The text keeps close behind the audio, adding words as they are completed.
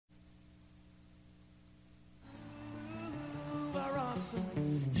awesome.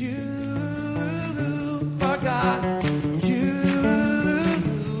 You are God. You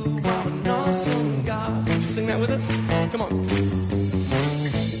are an awesome God. Sing that with us. Come on.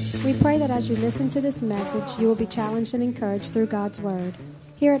 We pray that as you listen to this message, you will be challenged and encouraged through God's Word.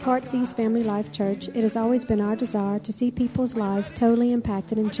 Here at Heartsease Family Life Church, it has always been our desire to see people's lives totally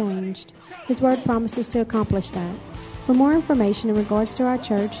impacted and changed. His Word promises to accomplish that. For more information in regards to our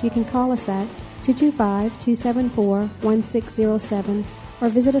church, you can call us at 225-274-1607 or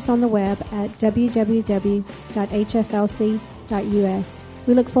visit us on the web at www.hflc.us.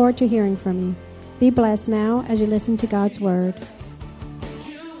 We look forward to hearing from you. Be blessed now as you listen to God's Word.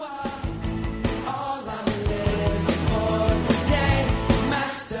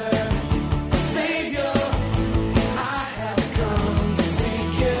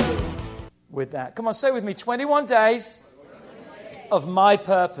 With that. Come on, say with me, 21 days of my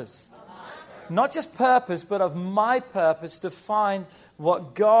purpose. Not just purpose, but of my purpose to find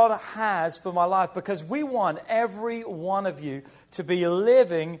what God has for my life. Because we want every one of you to be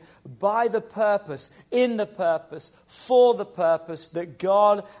living by the purpose, in the purpose, for the purpose that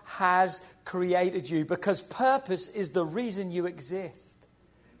God has created you. Because purpose is the reason you exist.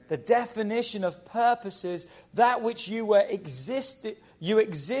 The definition of purpose is that which you exist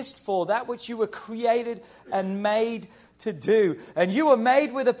for, that which you were created and made to do. And you were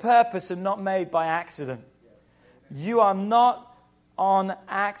made with a purpose and not made by accident. You are not on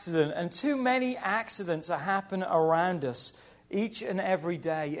accident. And too many accidents happen around us each and every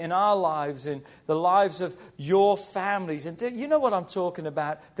day in our lives, in the lives of your families. And you know what I'm talking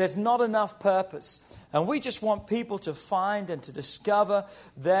about? There's not enough purpose. And we just want people to find and to discover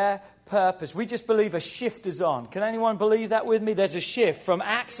their purpose. We just believe a shift is on. Can anyone believe that with me? There's a shift from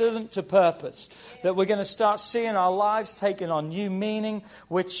accident to purpose. That we're going to start seeing our lives taking on new meaning.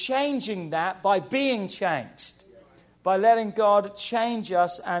 We're changing that by being changed. By letting God change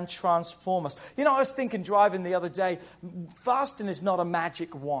us and transform us. You know, I was thinking driving the other day, fasting is not a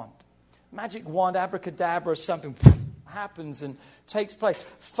magic wand. Magic wand, abracadabra, something happens and takes place.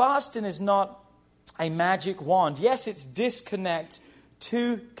 Fasting is not a magic wand. Yes, it's disconnect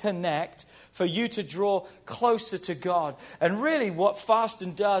to connect for you to draw closer to God. And really what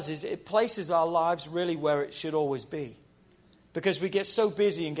fasting does is it places our lives really where it should always be. Because we get so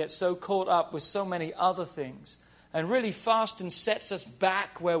busy and get so caught up with so many other things. And really fasting sets us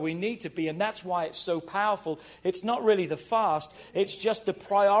back where we need to be. And that's why it's so powerful. It's not really the fast. It's just the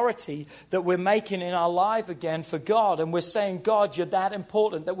priority that we're making in our life again for God. And we're saying, God, you're that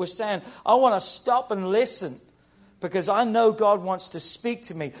important. That we're saying, I want to stop and listen. Because I know God wants to speak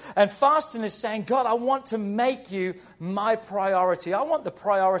to me. And fasting is saying, God, I want to make you my priority. I want the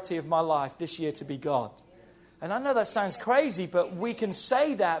priority of my life this year to be God. And I know that sounds crazy, but we can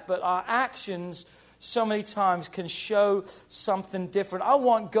say that, but our actions so many times can show something different. I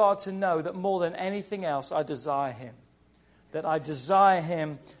want God to know that more than anything else, I desire Him. That I desire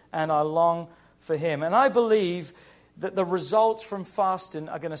Him and I long for Him. And I believe that the results from fasting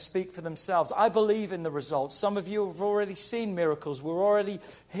are going to speak for themselves. I believe in the results. Some of you have already seen miracles. We're already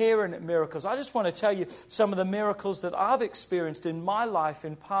hearing miracles. I just want to tell you some of the miracles that I've experienced in my life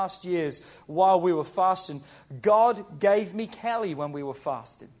in past years while we were fasting. God gave me Kelly when we were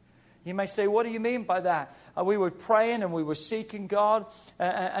fasting. You may say, what do you mean by that? We were praying and we were seeking God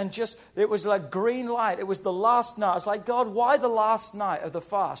and just, it was like green light. It was the last night. I was like, God, why the last night of the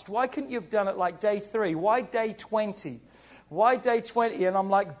fast? Why couldn't you have done it like day 3? Why day 20? Why day 20? And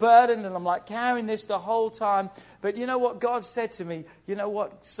I'm like burdened and I'm like carrying this the whole time. But you know what God said to me? You know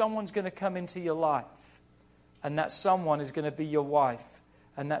what? Someone's going to come into your life. And that someone is going to be your wife.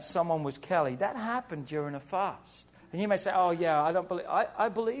 And that someone was Kelly. That happened during a fast. And you may say, oh yeah, I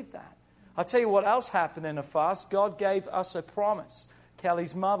believe that. I'll tell you what else happened in a fast. God gave us a promise.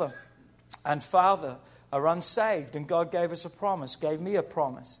 Kelly's mother and father are unsaved. And God gave us a promise, gave me a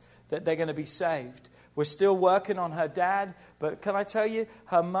promise that they're going to be saved. We're still working on her dad. But can I tell you,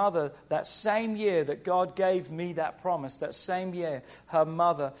 her mother, that same year that God gave me that promise, that same year, her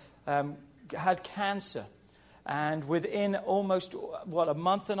mother had cancer. And within almost, a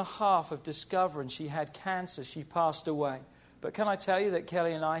month and a half of discovering she had cancer, she passed away. But can I tell you that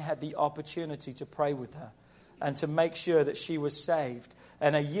Kelly and I had the opportunity to pray with her and to make sure that she was saved.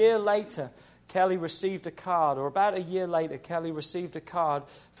 And a year later, Kelly received a card, or about a year later, Kelly received a card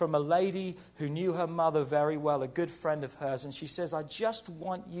from a lady who knew her mother very well, a good friend of hers. And she says, I just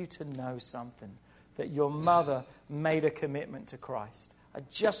want you to know something, that your mother made a commitment to Christ. I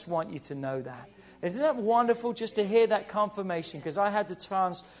just want you to know that. Isn't that wonderful just to hear that confirmation? Because I had the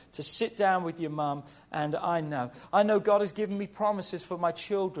chance to sit down with your mum, and I know God has given me promises for my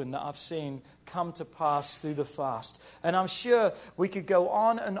children that I've seen come to pass through the fast. And I'm sure we could go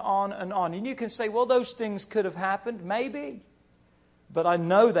on and on and on. And you can say, well, those things could have happened. Maybe. But I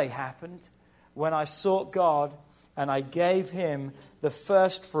know they happened when I sought God and I gave Him the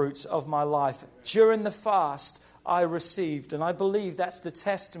first fruits of my life. During the fast, I received. And I believe that's the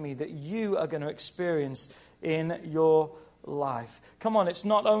testimony that you are going to experience in your life. Come on, it's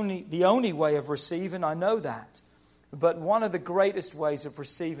not only the only way of receiving, I know that. But one of the greatest ways of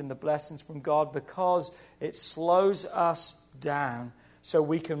receiving the blessings from God, because it slows us down so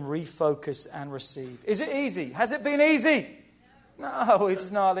we can refocus and receive. Is it easy? Has it been easy? No,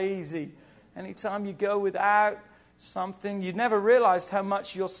 it's not easy. Anytime you go without something, you never realized how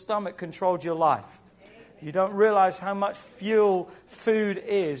much your stomach controlled your life. You don't realize how much fuel food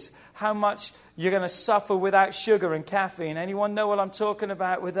is, how much you're going to suffer without sugar and caffeine. Anyone know what I'm talking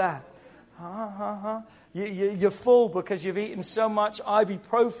about with that? You're full because you've eaten so much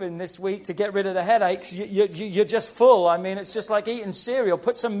ibuprofen this week to get rid of the headaches. You're just full. I mean, it's just like eating cereal.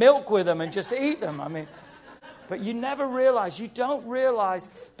 Put some milk with them and just eat them. I mean, but you never realize, you don't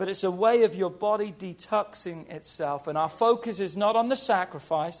realize, but it's a way of your body detoxing itself. And our focus is not on the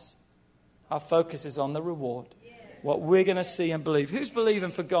sacrifice. Our focus is on the reward. What we're going to see and believe. Who's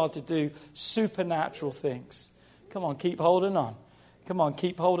believing for God to do supernatural things? Come on, keep holding on. Come on,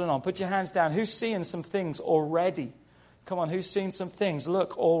 keep holding on. Put your hands down. Who's seeing some things already? Come on, who's seen some things?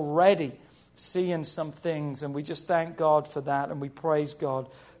 Look, already seeing some things. And we just thank God for that. And we praise God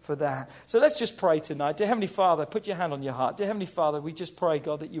for that. So let's just pray tonight. Dear Heavenly Father, put your hand on your heart. Dear Heavenly Father, we just pray,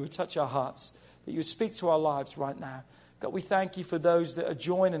 God, that you would touch our hearts. That you would speak to our lives right now. God, we thank you for those that are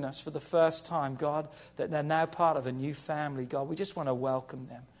joining us for the first time, God, that they're now part of a new family. God, we just want to welcome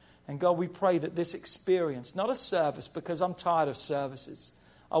them. And God, we pray that this experience, not a service, because I'm tired of services.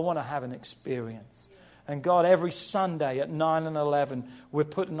 I want to have an experience. And God, every Sunday at 9 and 11, we're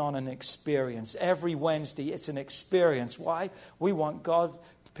putting on an experience. Every Wednesday, it's an experience. Why? We want God,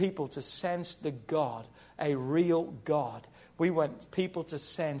 people to sense the God, a real God. We want people to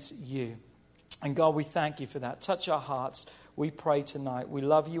sense you. And God, we thank you for that. Touch our hearts. We pray tonight. We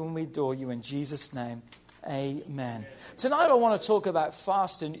love you and we adore you in Jesus' name. Amen. Tonight I want to talk about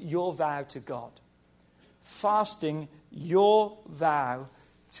fasting your vow to God. Fasting your vow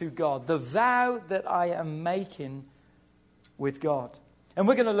to God. The vow that I am making with God. And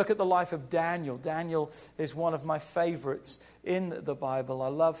we're going to look at the life of Daniel. Daniel is one of my favorites in the Bible. I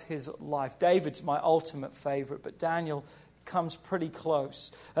love his life. David's my ultimate favorite, but Daniel comes pretty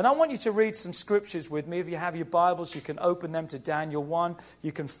close. And I want you to read some scriptures with me. If you have your Bibles, you can open them to Daniel 1.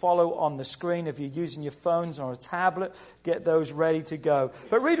 You can follow on the screen. If you're using your phones or a tablet, get those ready to go.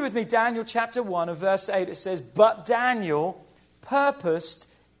 But read with me Daniel chapter 1 and verse 8. It says, "But Daniel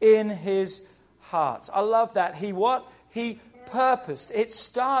purposed in his heart." I love that. He what? He purposed. It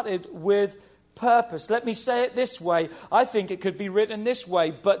started with purpose. Let me say it this way. I think it could be written this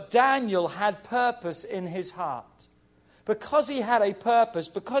way. But Daniel had purpose in his heart. Because he had a purpose,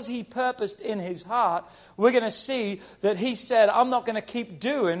 because he purposed in his heart, we're going to see that he said, I'm not going to keep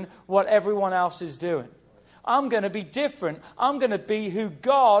doing what everyone else is doing. I'm going to be different. I'm going to be who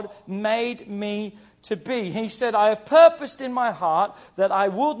God made me to be. He said, I have purposed in my heart that I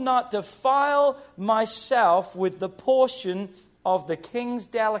would not defile myself with the portion of the king's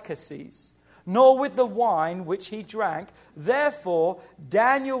delicacies, nor with the wine which he drank. Therefore,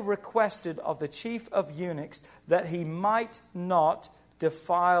 Daniel requested of the chief of eunuchs that he might not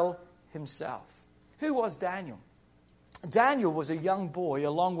defile himself. Who was Daniel? Daniel was a young boy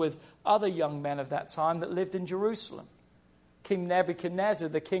along with other young men of that time that lived in Jerusalem. King Nebuchadnezzar,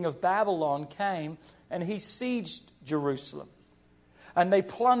 the king of Babylon, came and he sieged Jerusalem. And they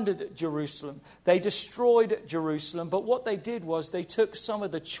plundered Jerusalem. They destroyed Jerusalem. But what they did was they took some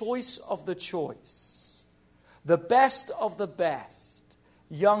of the choice of the choice, the best of the best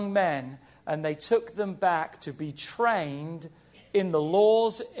young men, and they took them back to be trained in the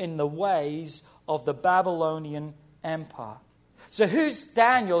laws, in the ways of the Babylonian Empire. So who's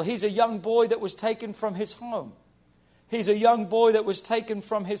Daniel? He's a young boy that was taken from his home. He's a young boy that was taken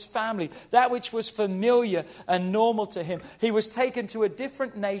from his family, that which was familiar and normal to him. He was taken to a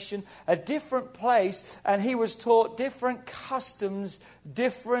different nation, a different place, and he was taught different customs,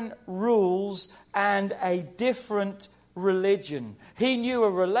 different rules, and a different religion. He knew a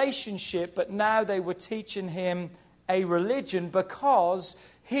relationship, but now they were teaching him a religion because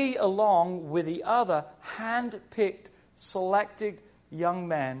he, along with the other hand-picked, selected young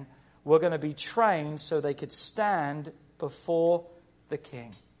men, were going to be trained so they could stand before the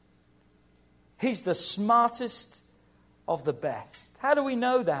king. He's the smartest of the best. How do we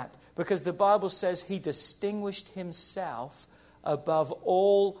know that? Because the Bible says he distinguished himself above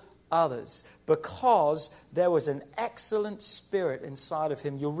all others because there was an excellent spirit inside of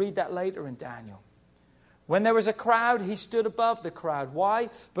him. You'll read that later in Daniel. When there was a crowd, he stood above the crowd. Why?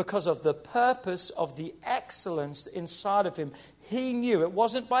 Because of the purpose of the excellence inside of him. He knew it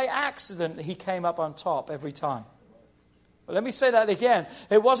wasn't by accident that he came up on top every time. But let me say that again.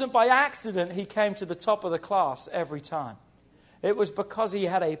 It wasn't by accident he came to the top of the class every time. It was because he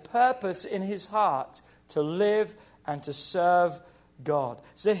had a purpose in his heart to live and to serve God.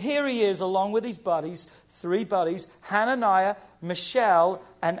 So here he is along with his buddies, 3 buddies, Hananiah, Mishael,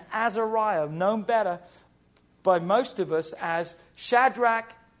 and Azariah, known better by most of us as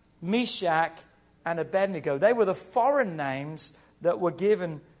Shadrach, Meshach, and Abednego. They were the foreign names that were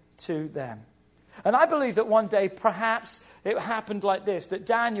given to them. And I believe that one day perhaps it happened like this, that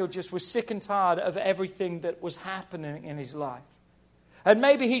Daniel just was sick and tired of everything that was happening in his life. And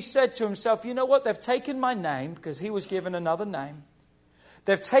maybe he said to himself, you know what, they've taken my name, because he was given another name.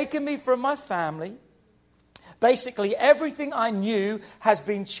 They've taken me from my family. Basically, everything I knew has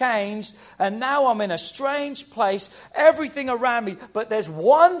been changed, and now I'm in a strange place, everything around me. But there's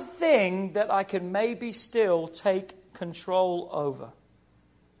one thing that I can maybe still take control over.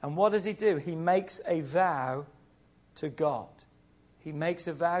 And what does he do? He makes a vow to God. He makes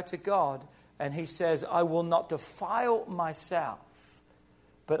a vow to God, and he says, I will not defile myself,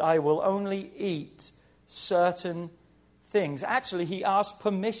 but I will only eat certain things. Actually, he asked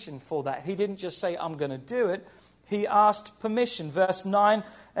permission for that. He didn't just say, I'm going to do it. He asked permission. Verse 9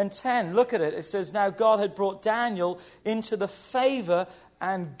 and 10. Look at it. It says, now God had brought Daniel into the favor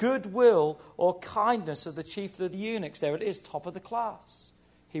and goodwill or kindness of the chief of the eunuchs. There it is, top of the class.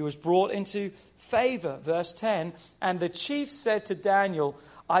 He was brought into favor. Verse 10. And the chief said to Daniel,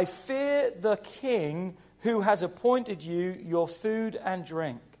 I fear the king who has appointed you your food and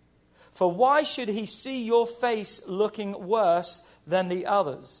drink. For why should he see your face looking worse than the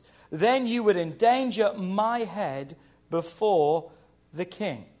others? Then you would endanger my head before the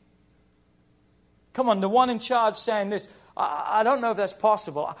king. Come on, the one in charge saying this, I don't know if that's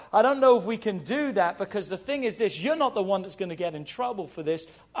possible. I don't know if we can do that, because the thing is this, you're not the one that's going to get in trouble for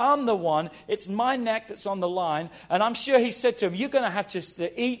this. I'm the one. It's my neck that's on the line. And I'm sure he said to him, you're going to have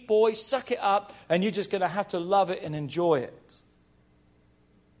to eat, boy, suck it up, and you're just going to have to love it and enjoy it.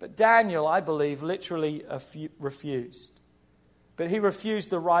 But Daniel, I believe, literally refused. But he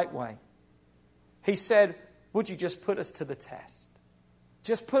refused the right way. He said, would you just put us to the test?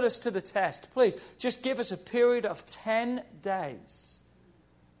 Just put us to the test, please. Just give us a period of 10 days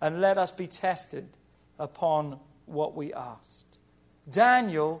and let us be tested upon what we asked.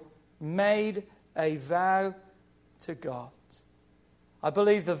 Daniel made a vow to God. I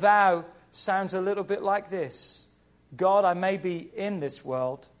believe the vow sounds a little bit like this. God, I may be in this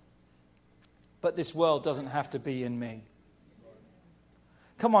world, but this world doesn't have to be in me.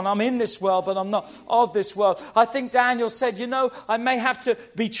 Come on, I'm in this world, but I'm not of this world. I think Daniel said, you know, I may have to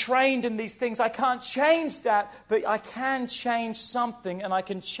be trained in these things. I can't change that, but I can change something, and I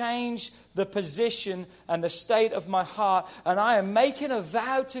can change the position and the state of my heart. And I am making a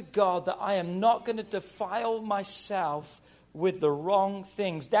vow to God that I am not going to defile myself with the wrong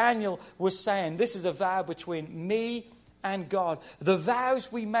things. Daniel was saying, this is a vow between me and God. The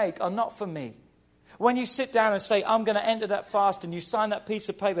vows we make are not for me. When you sit down and say, I'm going to enter that fast, and you sign that piece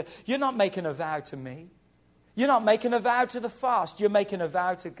of paper, you're not making a vow to me. You're not making a vow to the fast. You're making a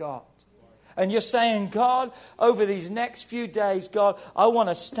vow to God. And you're saying, God, over these next few days, God, I want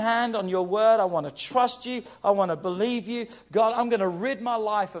to stand on your word. I want to trust you. I want to believe you. God, I'm going to rid my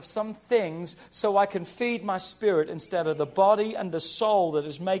life of some things so I can feed my spirit instead of the body and the soul that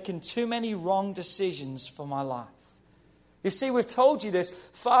is making too many wrong decisions for my life. You see, we've told you this.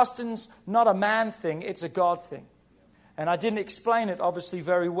 Fasting's not a man thing. It's a God thing. And I didn't explain it, obviously,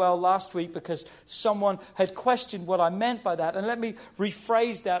 very well last week because someone had questioned what I meant by that. And let me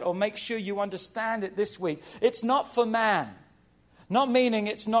rephrase that or make sure you understand it this week. It's not for man. Not meaning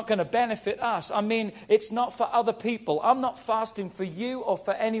it's not going to benefit us. I mean, it's not for other people. I'm not fasting for you or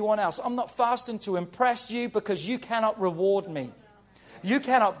for anyone else. I'm not fasting to impress you because you cannot reward me. You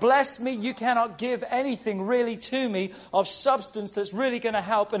cannot bless me. You cannot give anything really to me of substance that's really going to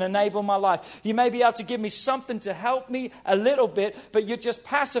help and enable my life. You may be able to give me something to help me a little bit, but you're just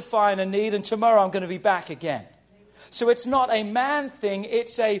pacifying a need, and tomorrow I'm going to be back again. So it's not a man thing.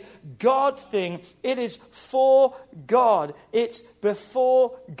 It's a God thing. It is for God. It's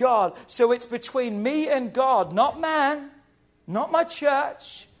before God. So it's between me and God, not man, not my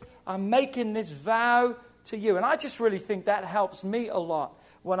church. I'm making this vow to you. And I just really think that helps me a lot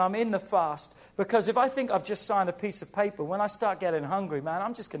when I'm in the fast. Because if I think I've just signed a piece of paper, when I start getting hungry, man,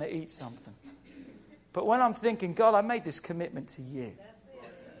 I'm just going to eat something. But when I'm thinking, God, I made this commitment to you.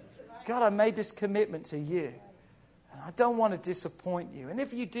 God, I made this commitment to you. And I don't want to disappoint you. And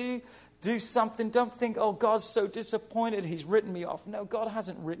if you do something, don't think, oh, God's so disappointed, he's written me off. No, God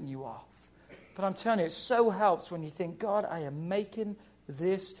hasn't written you off. But I'm telling you, it so helps when you think, God, I am making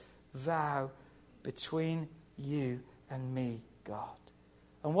this vow between you and me, God.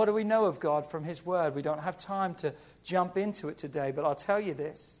 And what do we know of God from his word? We don't have time to jump into it today, but I'll tell you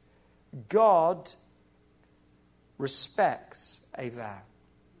this. God respects a vow.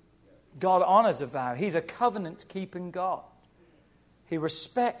 God honors a vow. He's a covenant-keeping God. He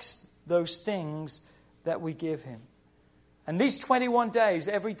respects those things that we give him. And these 21 days,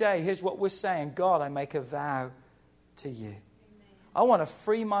 every day, here's what we're saying. God, I make a vow to you. Amen. I want to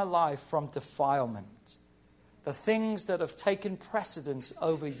free my life from defilement. The things that have taken precedence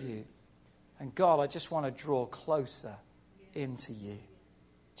over you. And God, I just want to draw closer into you.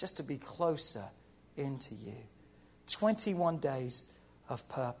 Just to be closer into you. 21 days of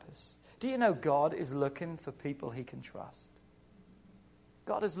purpose. Do you know God is looking for people he can trust?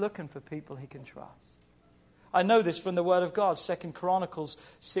 God is looking for people he can trust. I know this from the Word of God. 2 Chronicles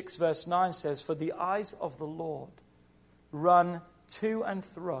 6 verse 9 says, for the eyes of the Lord run to and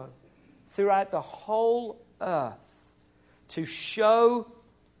fro throughout the whole earth to show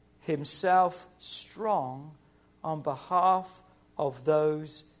himself strong on behalf of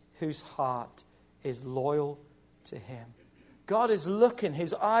those whose heart is loyal to him. God is looking.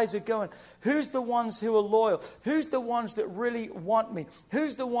 His eyes are going. Who's the ones who are loyal? Who's the ones that really want me?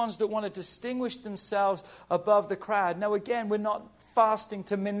 Who's the ones that want to distinguish themselves above the crowd? Now, again, we're not fasting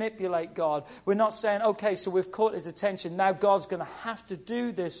to manipulate God. We're not saying, okay, so we've caught his attention. Now God's going to have to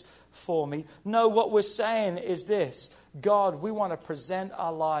do this for me. No, what we're saying is this. God, we want to present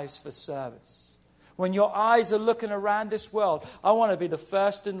our lives for service. When your eyes are looking around this world, I want to be the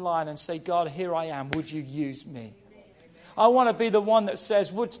first in line and say, God, here I am. Would you use me? I want to be the one that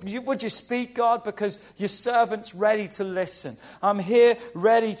says, would you speak, God? Because your servant's ready to listen. I'm here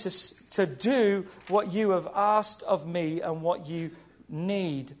ready to do what you have asked of me and what you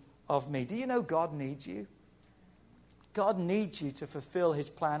need of me. Do you know God needs you? God needs you to fulfill his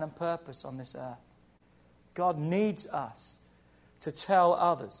plan and purpose on this earth. God needs us to tell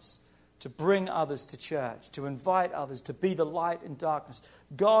others, to bring others to church, to invite others, to be the light in darkness.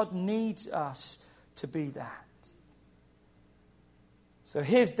 God needs us to be that. So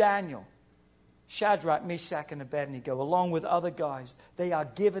here's Daniel, Shadrach, Meshach, and Abednego, along with other guys. They are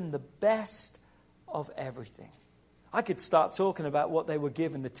given the best of everything. I could start talking about what they were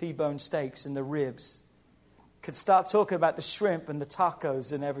given, the T-bone steaks and the ribs. Could start talking about the shrimp and the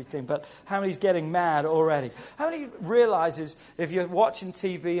tacos and everything, but how many's getting mad already? How many realizes if you're watching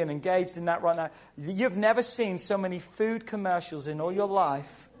TV and engaged in that right now, you've never seen so many food commercials in all your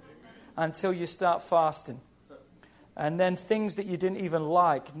life until you start fasting? And then things that you didn't even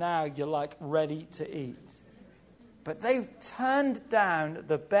like, now you're like ready to eat. But they turned down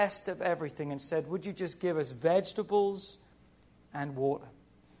the best of everything and said, would you just give us vegetables and water?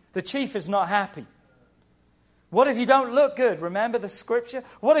 The chief is not happy. What if you don't look good? Remember the scripture?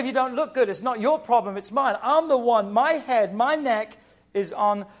 What if you don't look good? It's not your problem, it's mine. I'm the one, my head, my neck is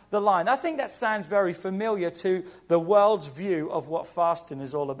on the line. I think that sounds very familiar to the world's view of what fasting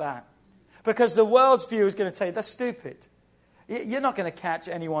is all about. Because the world's view is going to tell you, that's stupid. You're not going to catch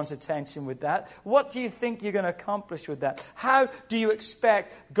anyone's attention with that. What do you think you're going to accomplish with that? How do you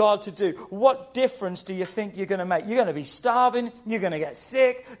expect God to do? What difference do you think you're going to make? You're going to be starving. You're going to get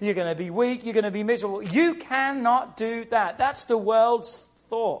sick. You're going to be weak. You're going to be miserable. You cannot do that. That's the world's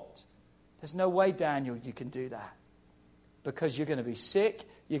thought. There's no way, Daniel, you can do that. Because you're going to be sick.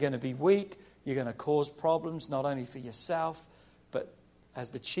 You're going to be weak. You're going to cause problems, not only for yourself, but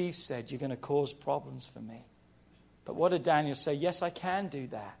as the chief said, you're going to cause problems for me. But what did Daniel say? Yes, I can do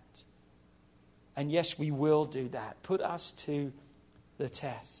that. And yes, we will do that. Put us to the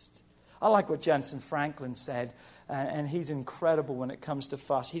test. I like what Jensen Franklin said, and he's incredible when it comes to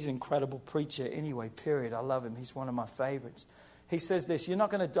fast. He's an incredible preacher anyway, period. I love him. He's one of my favorites. He says this, you're not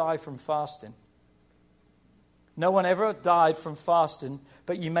going to die from fasting. No one ever died from fasting,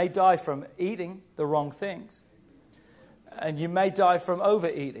 but you may die from eating the wrong things. And you may die from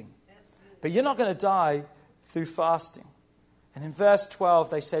overeating. But you're not going to die through fasting. And in verse 12,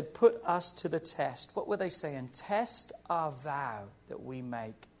 they said, put us to the test. What were they saying? Test our vow that we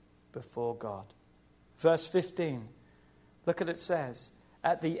make before God. Verse 15, look at it says,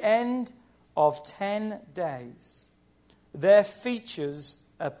 at the end of 10 days, their features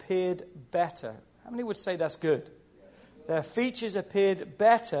appeared better. How How many would say that's good? Their features appeared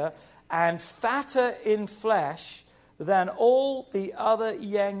better and fatter in flesh than all the other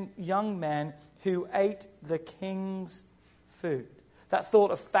young men who ate the king's food. That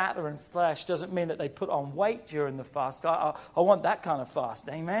thought of fatter in flesh doesn't mean that they put on weight during the fast. I want that kind of fast,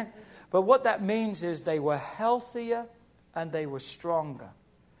 amen? But what that means is they were healthier and they were stronger.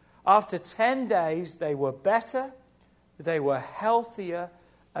 After 10 days, they were better, they were healthier,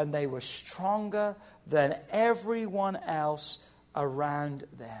 and they were stronger than everyone else around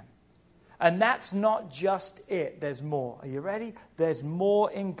them. And that's not just it. There's more. Are you ready? There's more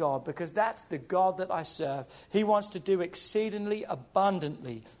in God, because that's the God that I serve. He wants to do exceedingly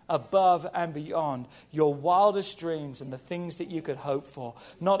abundantly above and beyond your wildest dreams and the things that you could hope for.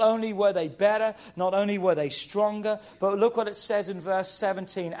 Not only were they better, not only were they stronger, but look what it says in verse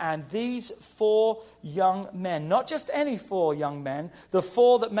 17. And these 4 young men, not just any 4 young men, the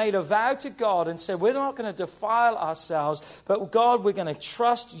 4 that made a vow to God and said, we're not going to defile ourselves, but God, we're going to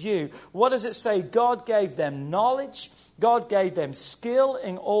trust you. What does it say? God gave them knowledge. God gave them skill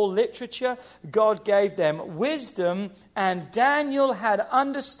in all literature. God gave them wisdom. And Daniel had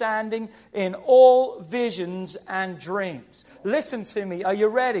understanding in all visions and dreams. Listen to me. Are you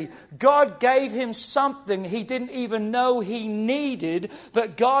ready? God gave him something he didn't even know he needed,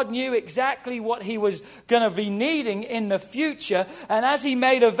 but God knew exactly what he was going to be needing in the future. And as he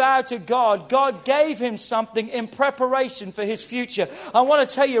made a vow to God, God gave him something in preparation for his future. I want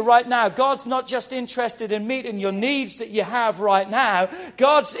to tell you right now, God's not just interested in meeting your needs that you have right now.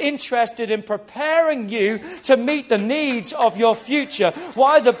 God's interested in preparing you to meet the needs of your future.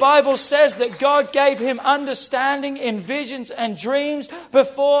 Why? The Bible says that God gave him understanding in visions and dreams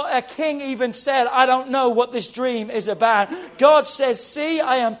before a king even said, I don't know what this dream is about. God says, see,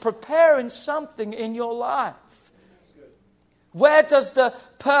 I am preparing something in your life. Where does the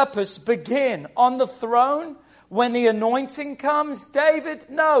purpose begin? On the throne? When the anointing comes, David?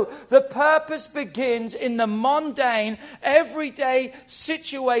 No, the purpose begins in the mundane, everyday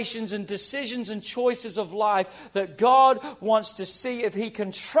situations and decisions and choices of life that God wants to see if he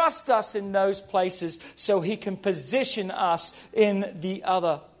can trust us in those places so he can position us in the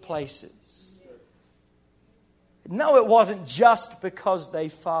other places. No, it wasn't just because they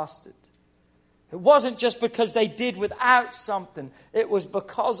fasted. It wasn't just because they did without something. It was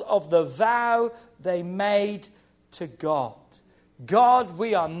because of the vow they made to God. God,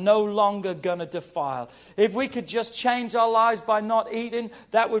 we are no longer going to defile. If we could just change our lives by not eating,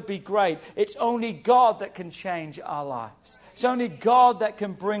 that would be great. It's only God that can change our lives. It's only God that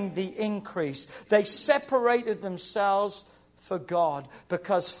can bring the increase. They separated themselves for God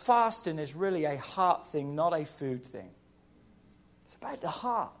because fasting is really a heart thing, not a food thing. It's about the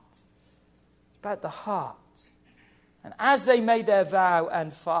heart. It's about the heart. And as they made their vow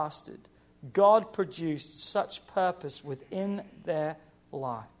and fasted, God produced such purpose within their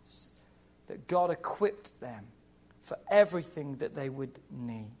lives that God equipped them for everything that they would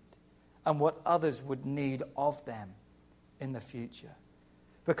need and what others would need of them in the future.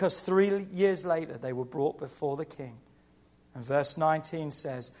 Because 3 years later, they were brought before the king. And verse 19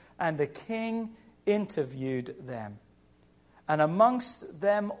 says, and the king interviewed them. And amongst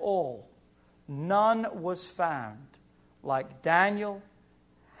them all, none was found like Daniel,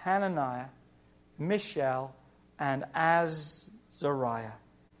 Hananiah, Mishael, and Azariah.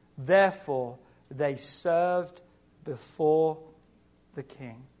 Therefore, they served before the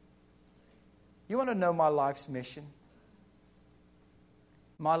king. You want to know my life's mission?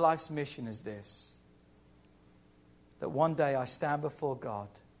 My life's mission is this. That one day I stand before God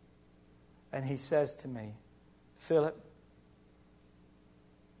and he says to me, Philip,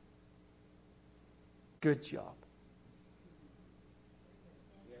 good job.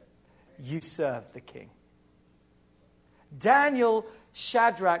 You serve the king. Daniel,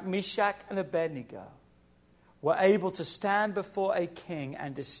 Shadrach, Meshach, and Abednego were able to stand before a king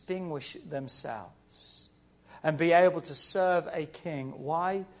and distinguish themselves and be able to serve a king.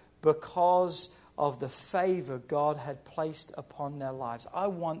 Why? Because of the favor God had placed upon their lives. I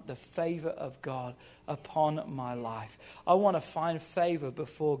want the favor of God upon my life. I want to find favor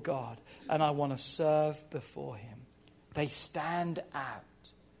before God, and I want to serve before him. They stand out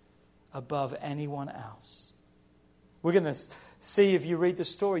above anyone else. We're going to see, if you read the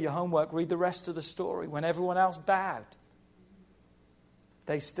story, your homework, read the rest of the story. When everyone else bowed,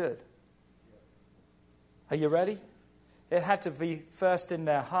 they stood. Are you ready? It had to be first in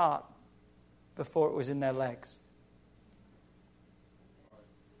their heart before it was in their legs.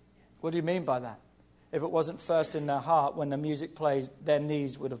 What do you mean by that? If it wasn't first in their heart, when the music plays, their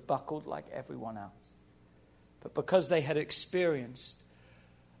knees would have buckled like everyone else. But because they had experienced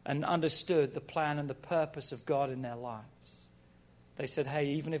and understood the plan and the purpose of God in their lives. They said, hey,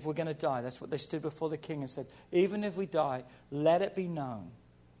 even if we're going to die, that's what they stood before the king and said, even if we die, let it be known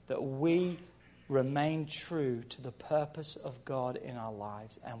that we remain true to the purpose of God in our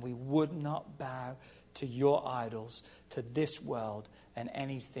lives, and we would not bow to your idols, to this world and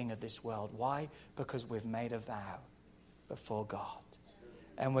anything of this world. Why? Because we've made a vow before God,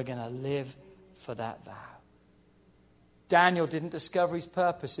 and we're going to live for that vow. Daniel didn't discover his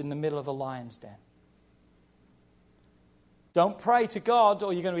purpose in the middle of a lion's den. Don't pray to God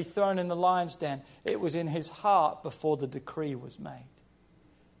or you're going to be thrown in the lion's den. It was in his heart before the decree was made.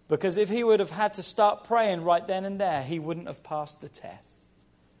 Because if he would have had to start praying right then and there, he wouldn't have passed the test.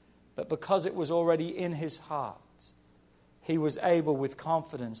 But because it was already in his heart, he was able with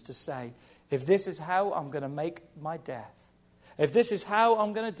confidence to say, if this is how I'm going to make my death, if this is how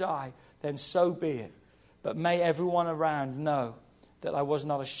I'm going to die, then so be it. But may everyone around know that I was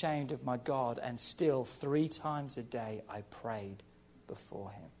not ashamed of my God, and still 3 times a day I prayed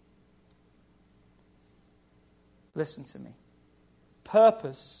before him. Listen to me.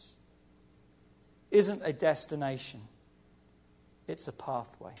 Purpose isn't a destination. It's a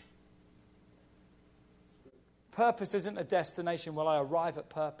pathway. Purpose isn't a destination. Will I arrive at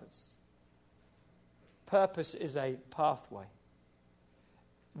purpose? Purpose is a pathway.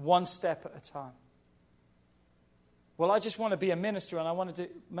 One step at a time. Well, I just want to be a minister, and I want to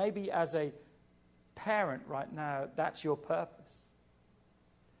do, maybe as a parent right now, that's your purpose.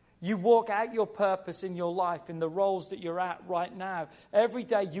 You walk out your purpose in your life, in the roles that you're at right now. Every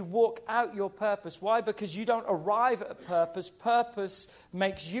day you walk out your purpose. Why? Because you don't arrive at purpose. Purpose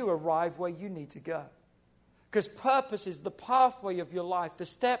makes you arrive where you need to go. Because purpose is the pathway of your life, the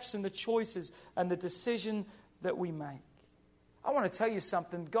steps and the choices and the decision that we make. I want to tell you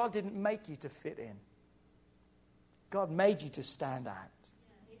something. God didn't make you to fit in. God made you to stand out.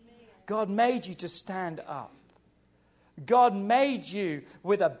 God made you to stand up. God made you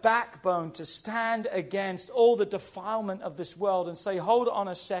with a backbone to stand against all the defilement of this world and say, hold on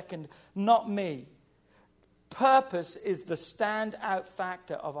a second, not me. Purpose is the stand-out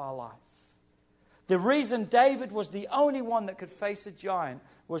factor of our life. The reason David was the only one that could face a giant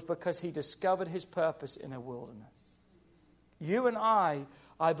was because he discovered his purpose in a wilderness. You and I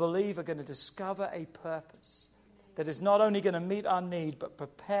believe, are going to discover a purpose that is not only going to meet our need, but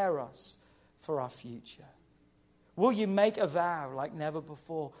prepare us for our future. Will you make a vow like never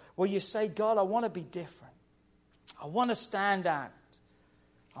before? Will you say, God, I want to be different. I want to stand out.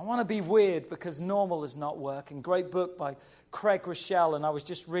 I want to be weird because normal is not working. Great book by Craig Rochelle, and I was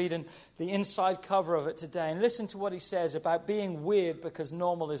just reading the inside cover of it today. And listen to what he says about being weird because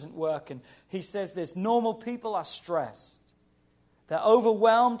normal isn't working. He says this: normal people are stressed. They're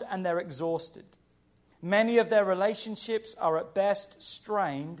overwhelmed and they're exhausted. Many of their relationships are at best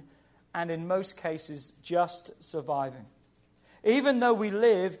strained and in most cases just surviving. Even though we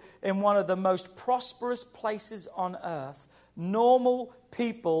live in one of the most prosperous places on earth, normal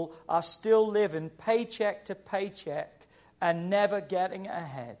people are still living paycheck to paycheck and never getting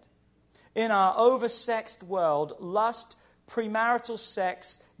ahead. In our oversexed world, lust, premarital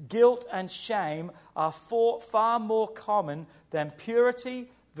sex, guilt and shame are far more common than purity,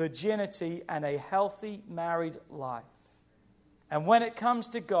 virginity, and a healthy married life. And when it comes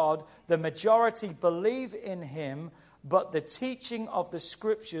to God, the majority believe in Him, but the teaching of the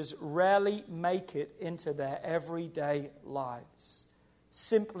Scriptures rarely make it into their everyday lives.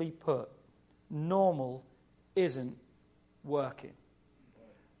 Simply put, normal isn't working.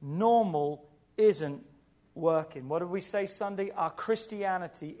 Normal isn't working. What did we say Sunday? Our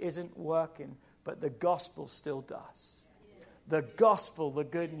Christianity isn't working, but the gospel still does. The gospel, the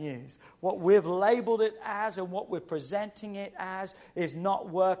good news, what we've labeled it as and what we're presenting it as is not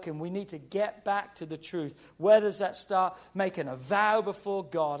working. We need to get back to the truth. Where does that start? Making a vow before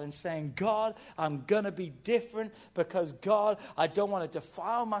God and saying, God, I'm going to be different because, God, I don't want to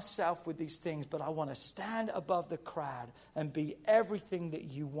defile myself with these things, but I want to stand above the crowd and be everything that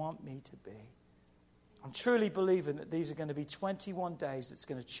you want me to be. I'm truly believing that these are going to be 21 days that's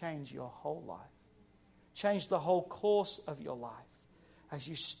going to change your whole life. Change the whole course of your life as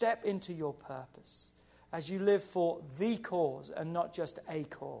you step into your purpose, as you live for the cause and not just a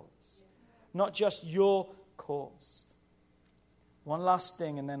cause, not just your cause. One last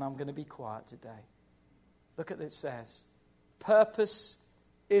thing, and then I'm going to be quiet today. Look at what it says. Purpose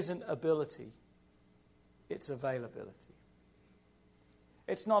isn't ability, it's availability.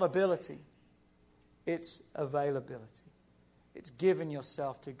 It's not ability, it's availability. It's giving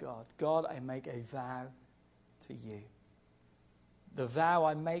yourself to God. God, I make a vow to you. The vow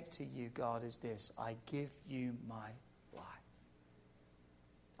I make to you, God, is this: I give you my life.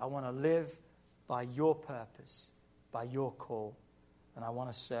 I want to live by your purpose, by your call, and I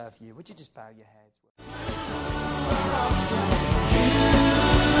want to serve you. Would you just bow your heads?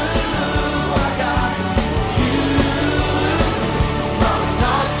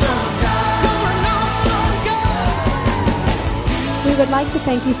 We would like to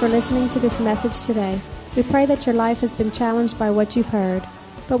thank you for listening to this message today. We pray that your life has been challenged by what you've heard,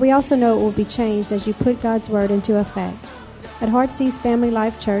 but we also know it will be changed as you put God's Word into effect. At Heartsease Family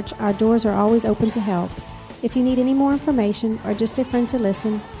Life Church, our doors are always open to help. If you need any more information or just a friend to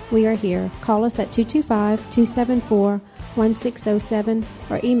listen, we are here. Call us at 225-274-1607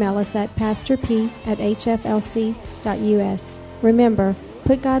 or email us at pastorp@hflc.us. Remember,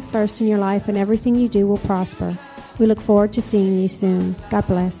 put God first in your life and everything you do will prosper. We look forward to seeing you soon. God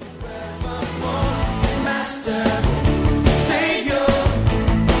bless.